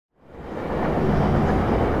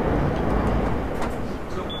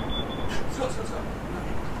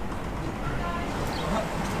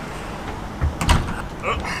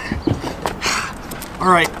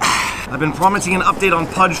Alright, I've been promising an update on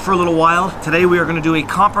Pudge for a little while. Today we are going to do a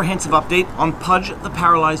comprehensive update on Pudge the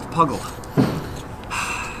Paralyzed Puggle.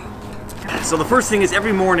 So the first thing is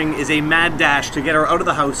every morning is a mad dash to get her out of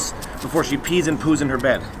the house before she pees and poos in her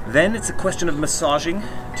bed. Then it's a question of massaging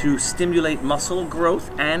to stimulate muscle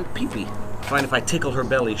growth and pee-pee. I find if I tickle her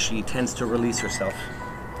belly, she tends to release herself.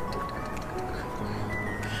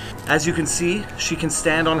 As you can see, she can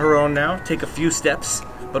stand on her own now, take a few steps,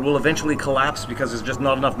 but will eventually collapse because there's just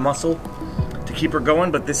not enough muscle to keep her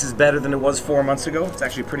going, but this is better than it was 4 months ago. It's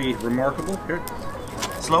actually pretty remarkable. Here.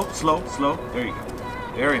 Slow, slow, slow. There you go.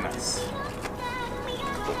 Very nice.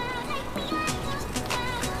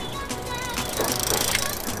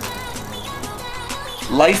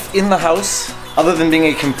 Life in the house, other than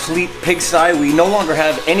being a complete pigsty, we no longer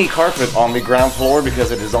have any carpet on the ground floor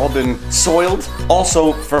because it has all been soiled.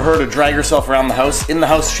 Also, for her to drag herself around the house, in the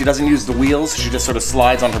house she doesn't use the wheels, she just sort of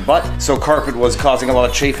slides on her butt. So carpet was causing a lot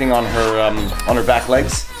of chafing on her back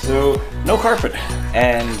legs. So no carpet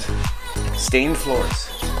and stained floors.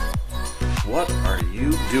 What are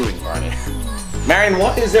you doing, Barney? Marion,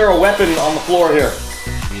 what is there a weapon on the floor here?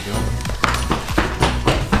 What are you doing?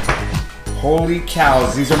 Holy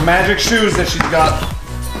cows, these are magic shoes that she's got.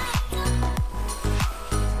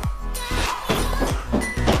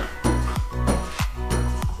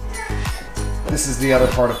 This is the other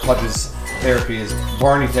part of Pudge's therapy, is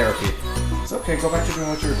Barney therapy. It's okay, go back to doing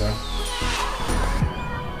what you're doing.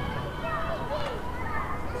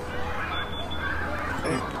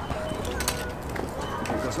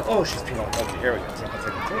 Oh, she's peeing. Okay, here we go.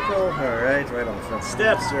 Tickle. Alright, right on the front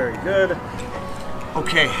steps. Very good.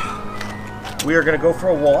 Okay. We are going to go for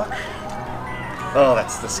a walk. Oh,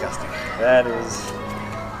 that's disgusting. That is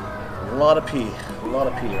a lot of pee. A lot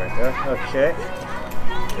of pee right there. Okay.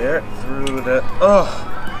 There, through the...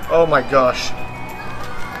 Oh my gosh.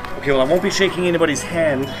 Okay, well, I won't be shaking anybody's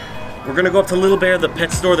hand. We're going to go up to Little Bear, the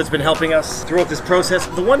pet store that's been helping us throughout this process.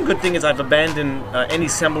 The one good thing is I've abandoned any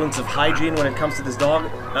semblance of hygiene when it comes to this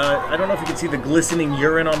dog. I don't know if you can see the glistening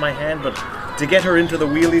urine on my hand, but to get her into the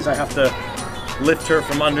wheelies, I have to lift her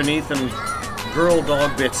from underneath, and girl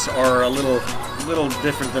dog bits are a little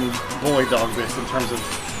different than boy dog bits in terms of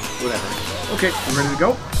whatever. Okay, I'm ready to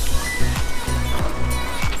go.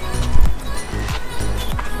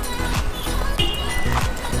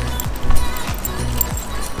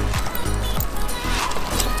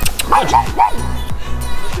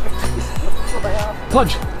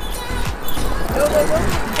 Pudge!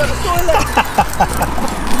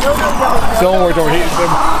 No, don't worry, don't hit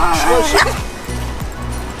them.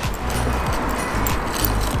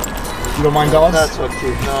 You don't mind dogs? That's so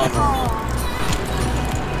cute. No.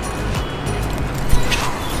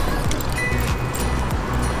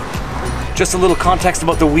 Just a little context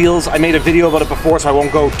about the wheels. I made a video about it before, so I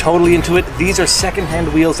won't go totally into it. These are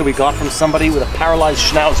second-hand wheels that we got from somebody with a paralyzed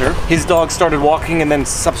schnauzer. His dog started walking and then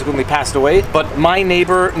subsequently passed away. But my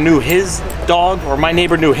neighbor knew his dog, or my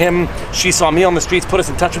neighbor knew him. She saw me on the streets, put us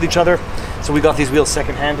in touch with each other. So we got these wheels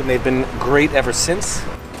second-hand, and they've been great ever since.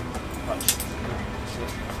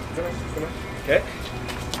 Okay.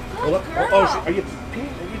 Hold up. Oh, are you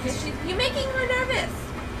peeing? You're making her nervous.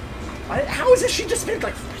 How is it she just spent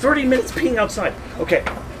like 30 minutes peeing outside? Okay,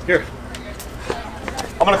 here.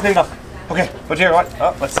 I'm gonna clean it up. Okay, but here, what?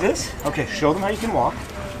 Oh, what's this? Okay, show them how you can walk.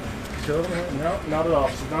 Show them how, no, not at all.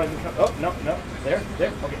 She's not even, oh, no, there,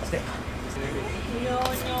 okay, stay. No,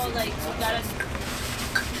 like, you gotta...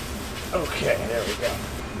 Okay, there we go.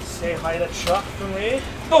 Say hi to Chuck for me.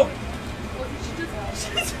 Oh!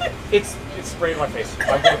 It's sprayed my face.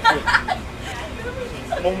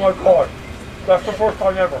 Oh my god. That's the first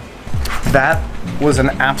time ever. That was an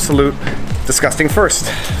absolute disgusting first.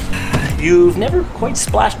 You've never quite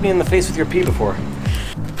splashed me in the face with your pee before.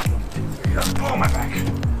 Oh, my back.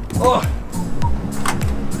 Oh.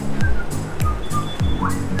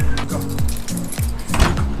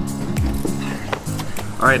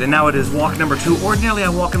 All right, and now it is walk number 2. Ordinarily I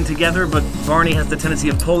walk them together, but Barney has the tendency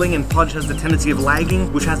of pulling and Pudge has the tendency of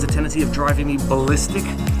lagging, which has the tendency of driving me ballistic.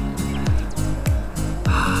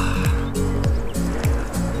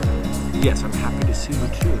 Yes, I'm happy to see you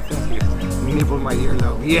too, thank you. Nibble my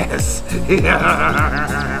earlobe, yes!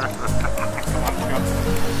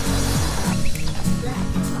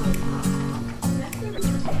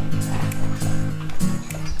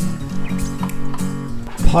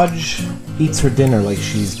 Pudge eats her dinner like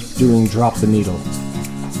she's doing drop the needle.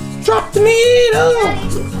 Drop the needle!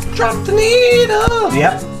 Drop the needle!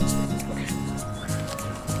 Yep. Okay.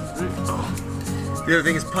 The other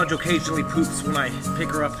thing is Pudge occasionally poops when I pick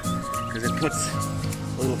her up because it puts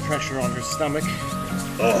a little pressure on her stomach.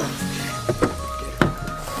 Oh.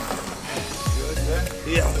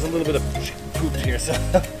 Yeah, there's a little bit of poop here, so.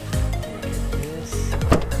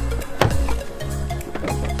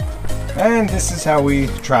 And this is how we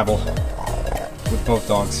travel with both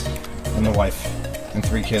dogs and the wife and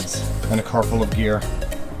 3 kids and a car full of gear.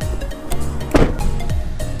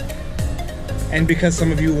 And because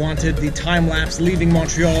some of you wanted the time-lapse leaving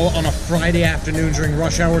Montreal on a Friday afternoon during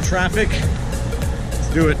rush hour traffic, let's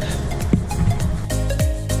do it.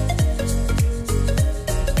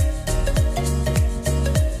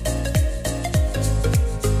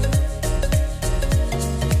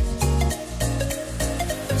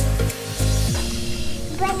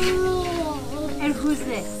 And who's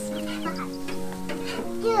this?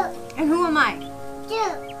 You. And who am I?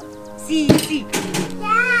 You. See.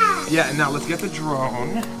 Yeah. Yeah, and now let's get the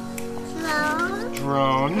drone.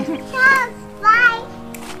 Drone. Bye.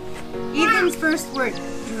 Ethan's first word.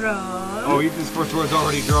 Drone. Oh, Ethan's first word's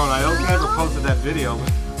already drone. I don't think I ever posted that video.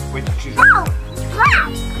 Wait, she's. Oh. Wow.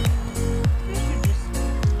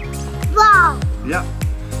 Wow. Yeah.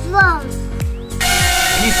 Wow.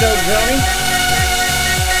 Peace out, Johnny.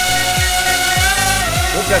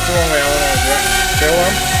 Whoops, that's the wrong way. I want to do it. Fair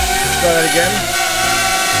one. Try that again.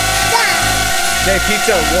 Okay, peace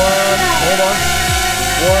out. 1. Hold on.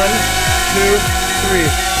 1, 2, 3.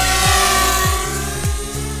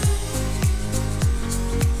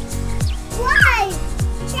 Why?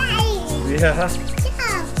 Yeah.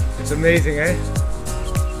 It's amazing, eh?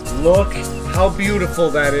 Look how beautiful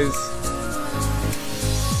that is.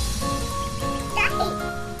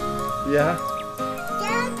 Yeah.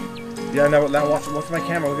 Yeah, now watch my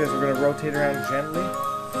camera. Look at this. We're going to rotate around gently.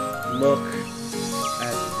 Look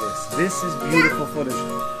at this. This is beautiful footage.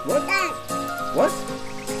 What? What?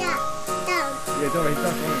 Yeah, don't. He's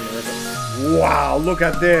not going anywhere. Wow, look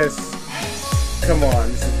at this. Come on,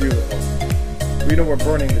 this is beautiful. We know we're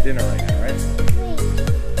burning the dinner right now, right?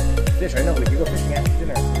 Fish, I know. We can go fishing after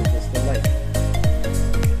dinner. It's the light.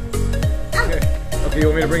 Okay, you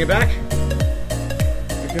want me to bring it back?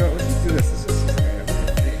 You know, let's just do this.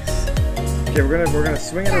 Okay, we're gonna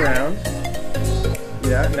swing it around.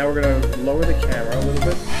 Yeah, now we're gonna lower the camera a little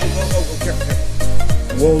bit. Oh, careful.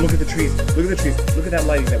 Whoa, look at the trees. Look at the trees. Look at that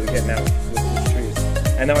lighting that we get now with the trees.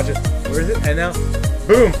 And now watch it. Where is it? And now,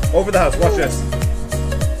 boom! Over the house. Watch this.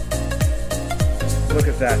 Look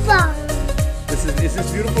at that. Is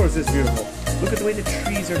this beautiful or is this beautiful? Look at the way the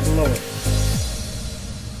trees are glowing.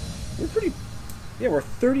 We're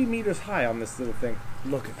 30 meters high on this little thing.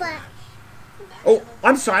 Look at that. Oh,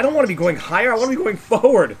 I'm sorry. I don't want to be going higher. I want to be going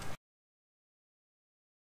forward.